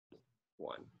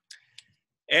one.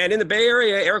 And in the Bay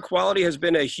Area, air quality has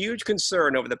been a huge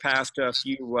concern over the past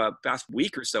past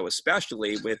week or so,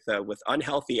 especially with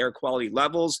unhealthy air quality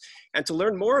levels. And to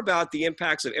learn more about the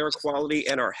impacts of air quality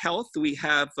and our health, we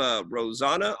have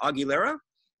Rosana Aguilera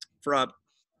from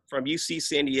UC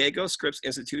San Diego, Scripps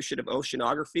Institution of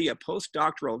Oceanography, a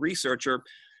postdoctoral researcher.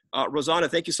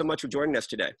 Rosana, thank you so much for joining us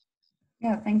today.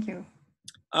 Yeah, thank you.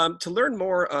 To learn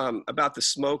more about the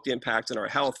smoke impact on our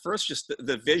health, first, just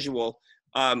the visual.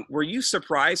 Were you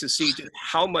surprised to see just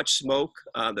how much smoke,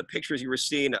 the pictures you were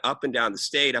seeing up and down the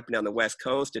state, up and down the West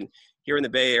Coast, and here in the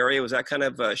Bay Area? Was that kind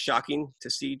of shocking to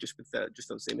see just with just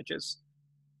those images?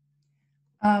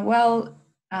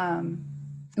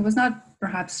 It was not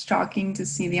perhaps shocking to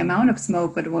see the amount of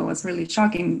smoke, but what was really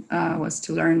shocking was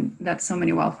to learn that so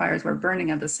many wildfires were burning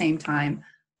at the same time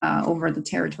over the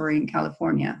territory in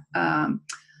California.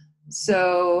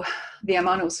 So the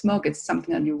amount of smoke is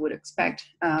something that you would expect,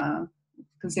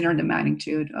 considering the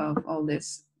magnitude of all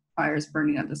these fires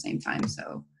burning at the same time.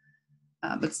 So,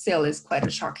 but still is quite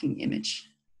a shocking image.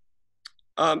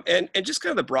 And just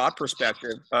kind of the broad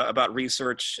perspective about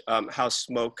research, how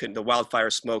the wildfire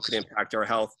smoke can impact our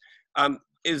health.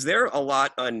 Is there a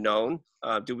lot unknown?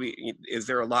 Is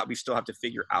there a lot we still have to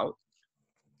figure out?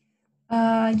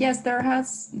 Yes, there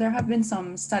have been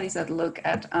some studies that look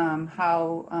at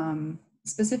how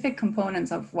specific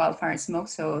components of wildfire smoke,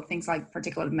 so things like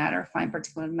particulate matter, fine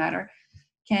particulate matter,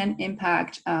 can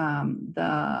impact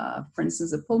for instance,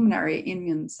 the pulmonary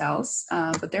immune cells,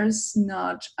 but there's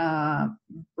not a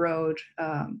broad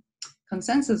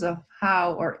consensus of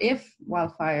how or if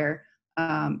wildfire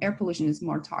air pollution is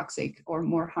more toxic or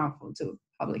more harmful to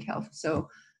public health. So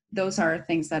those are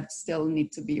things that still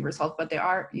need to be resolved, but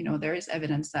there is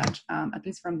evidence that, at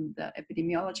least from the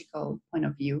epidemiological point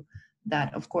of view,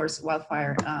 that of course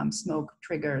wildfire smoke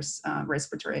triggers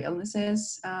respiratory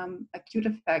illnesses. Acute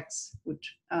effects would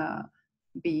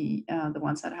be the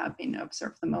ones that have been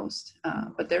observed the most,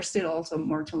 but there's still also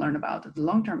more to learn about the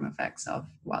long-term effects of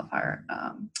wildfire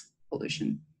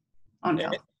pollution on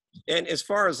health. And as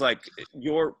far as like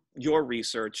your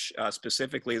research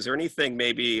specifically, is there anything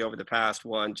maybe over the past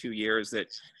 1-2 years that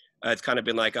it's kind of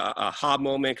been like a aha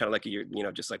moment, kind of like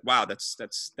just like, wow, that's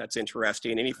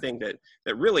interesting. Anything that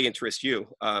really interests you?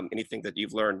 Anything that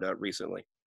you've learned recently?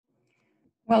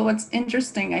 Well, what's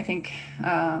interesting, I think,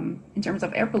 in terms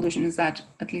of air pollution, is that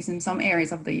at least in some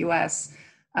areas of the U.S.,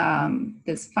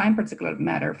 this fine particulate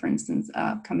matter, for instance,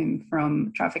 coming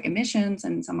from traffic emissions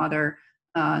and some other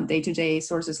day-to-day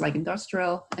sources like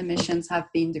industrial emissions, have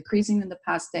been decreasing in the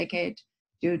past decade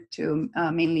due to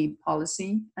mainly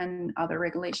policy and other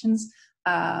regulations.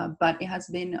 But it has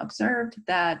been observed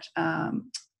that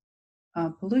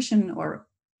pollution or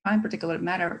fine particulate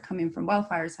matter coming from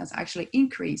wildfires has actually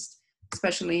increased,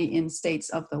 especially in states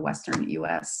of the Western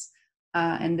US.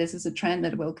 And this is a trend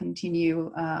that will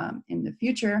continue in the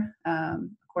future,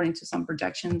 according to some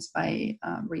projections by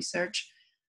research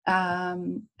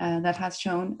that has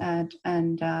shown.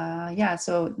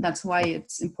 So that's why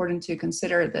it's important to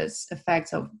consider this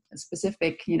effects of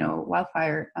specific,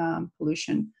 wildfire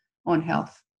pollution on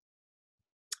health.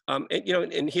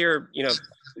 And here,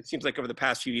 it seems like over the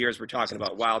past few years, we're talking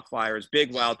about wildfires,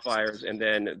 big wildfires, and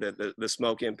then the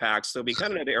smoke impacts. So we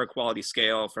kind of know the air quality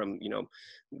scale from,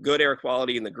 good air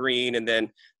quality in the green, and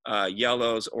then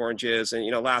yellows, oranges, and,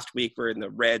 last week we're in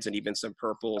the reds and even some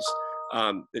purples.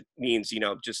 It means,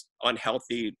 just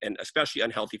unhealthy, and especially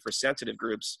unhealthy for sensitive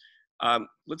groups.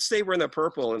 Let's say we're in the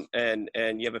purple and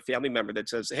you have a family member that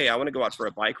says, hey, I want to go out for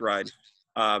a bike ride.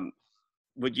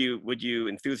 Would you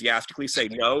enthusiastically say,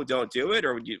 no, don't do it?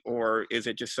 Or is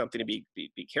it just something to be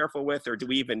careful with? Or do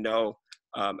we even know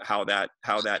how that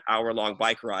hour-long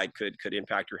bike ride could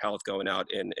impact your health going out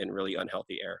in really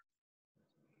unhealthy air?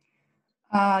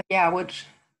 I would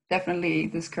definitely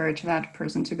discourage that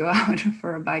person to go out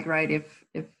for a bike ride if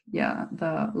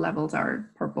the levels are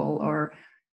purple or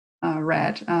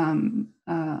red.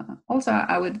 Also,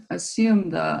 I would assume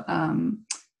the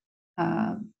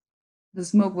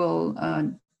smoke will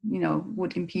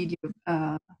would impede your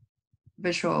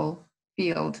visual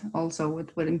field, also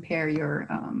would impair your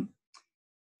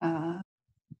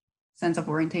sense of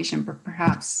orientation,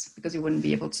 perhaps, because you wouldn't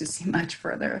be able to see much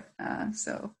further.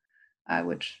 So I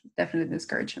would definitely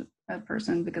discourage a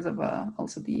person because of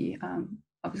also the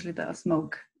obviously the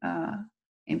smoke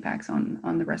impacts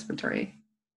on the respiratory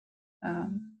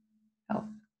health.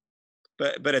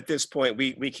 But at this point,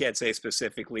 we can't say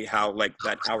specifically how, like,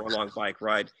 that hour-long bike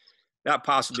ride, that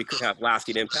possibly could have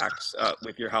lasting impacts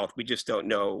with your health. We just don't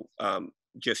know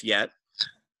just yet.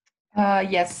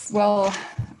 Yes. Well,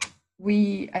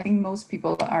 I think most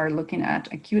people are looking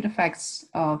at acute effects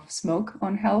of smoke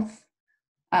on health.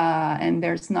 And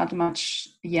there's not much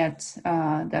yet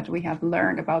that we have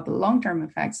learned about the long-term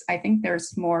effects. I think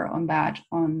there's more on that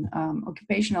on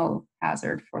occupational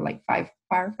hazard for like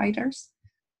firefighters.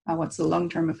 What's the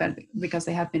long-term effect? Because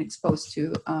they have been exposed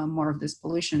to more of this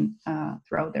pollution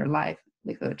throughout their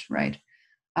livelihood, right?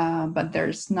 But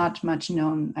there's not much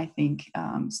known, I think,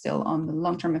 still on the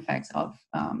long-term effects of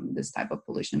this type of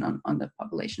pollution on the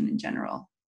population in general.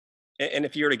 And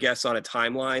if you were to guess on a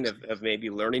timeline of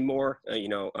maybe learning more,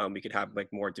 we could have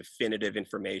like more definitive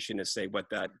information to say what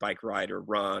that bike ride or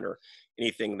run or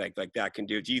anything like that can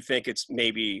do. Do you think it's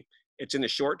in the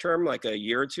short term, like a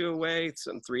year or two away,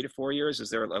 some 3 to 4 years?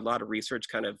 Is there a lot of research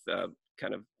kind of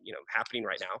happening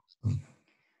right now?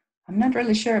 I'm not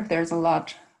really sure if there's a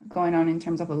lot going on in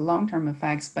terms of the long-term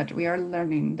effects, but we are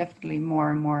learning definitely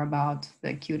more and more about the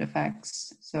acute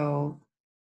effects. So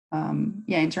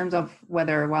in terms of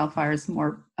whether wildfire is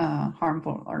more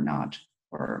harmful or not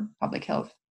for public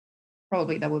health,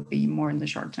 probably that would be more in the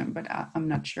short term, but I'm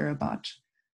not sure about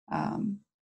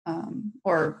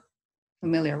or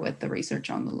familiar with the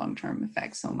research on the long-term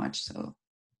effects so much. So.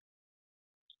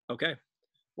 Okay.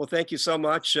 Well, thank you so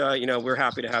much. We're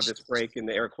happy to have this break in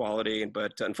the air quality,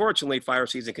 but unfortunately, fire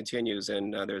season continues,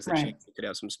 and there's a chance we could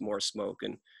have some more smoke.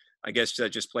 And I guess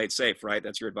just play it safe, right?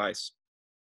 That's your advice.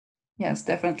 Yes,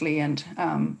 definitely, and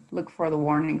look for the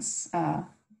warnings,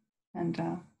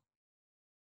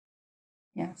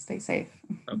 stay safe.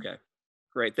 Okay,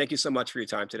 great. Thank you so much for your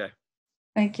time today.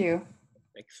 Thank you.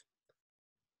 Thanks.